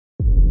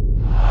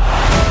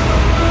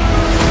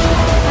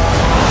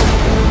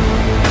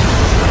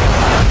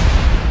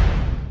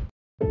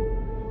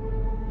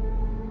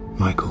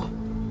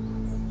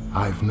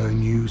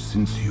known you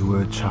since you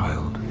were a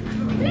child.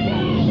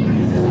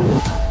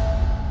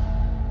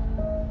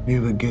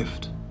 You're a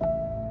gift.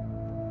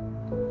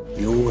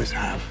 You always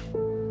have.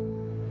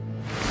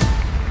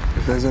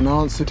 If there's an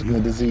answer to your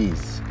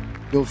disease,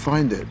 you'll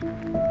find it.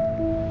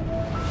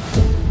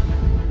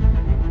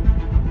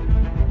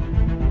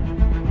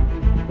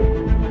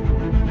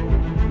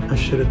 I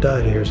should have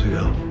died years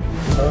ago.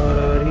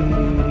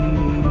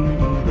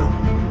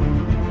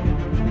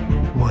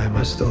 Why am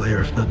I still here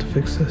if not to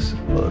fix this?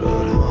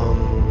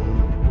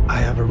 I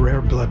have a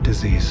rare blood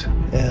disease,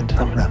 and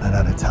I'm running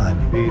out of time.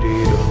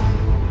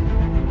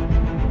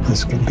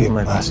 This could be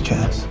my last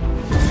chance.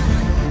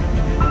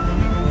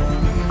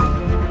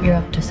 You're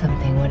up to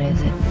something. What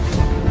is it?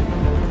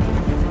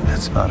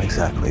 It's not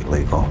exactly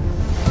legal.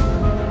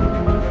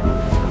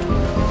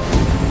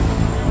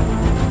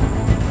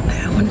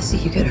 I want to see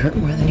you get hurt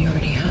more than you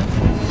already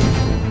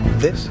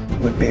have. This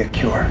would be a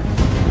cure.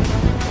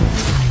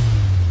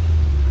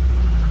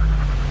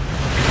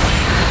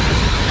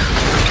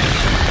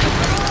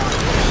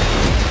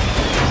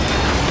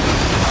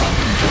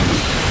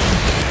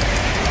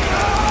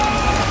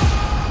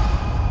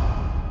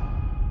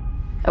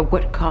 At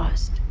what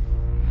cost?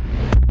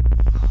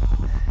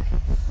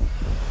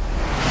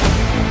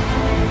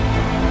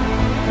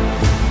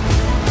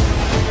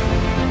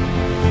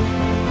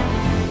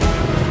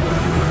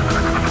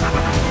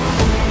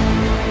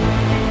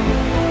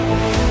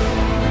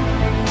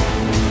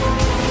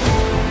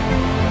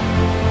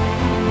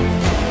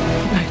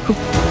 Michael,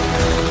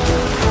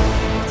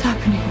 what's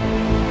happening?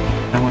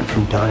 I went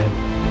from dying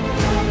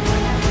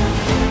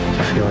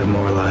to feeling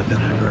more alive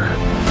than ever.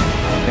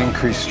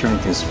 Increased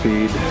strength and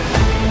speed.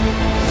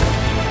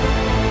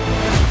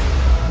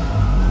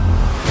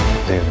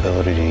 The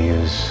ability to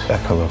use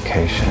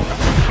echolocation.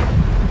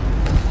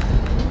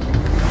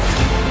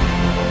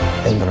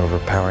 And an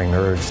overpowering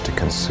urge to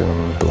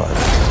consume blood.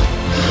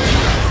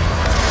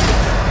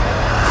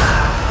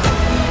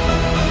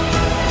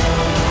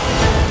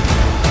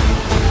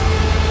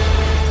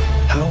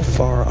 How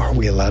far are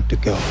we allowed to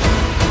go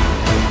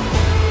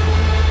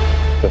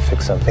to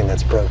fix something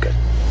that's broken?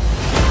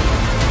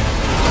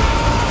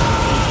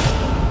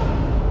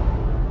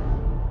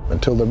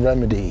 Until the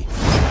remedy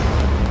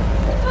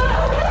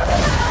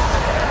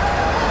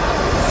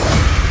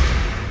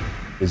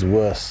is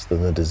worse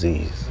than the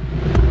disease.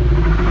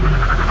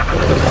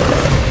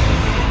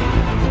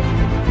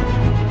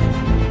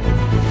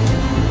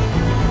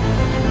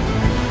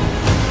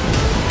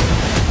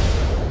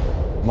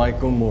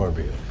 Michael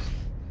Morbius.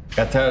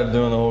 Got tired of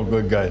doing the whole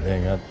good guy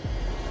thing, huh?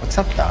 What's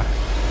up, Doc?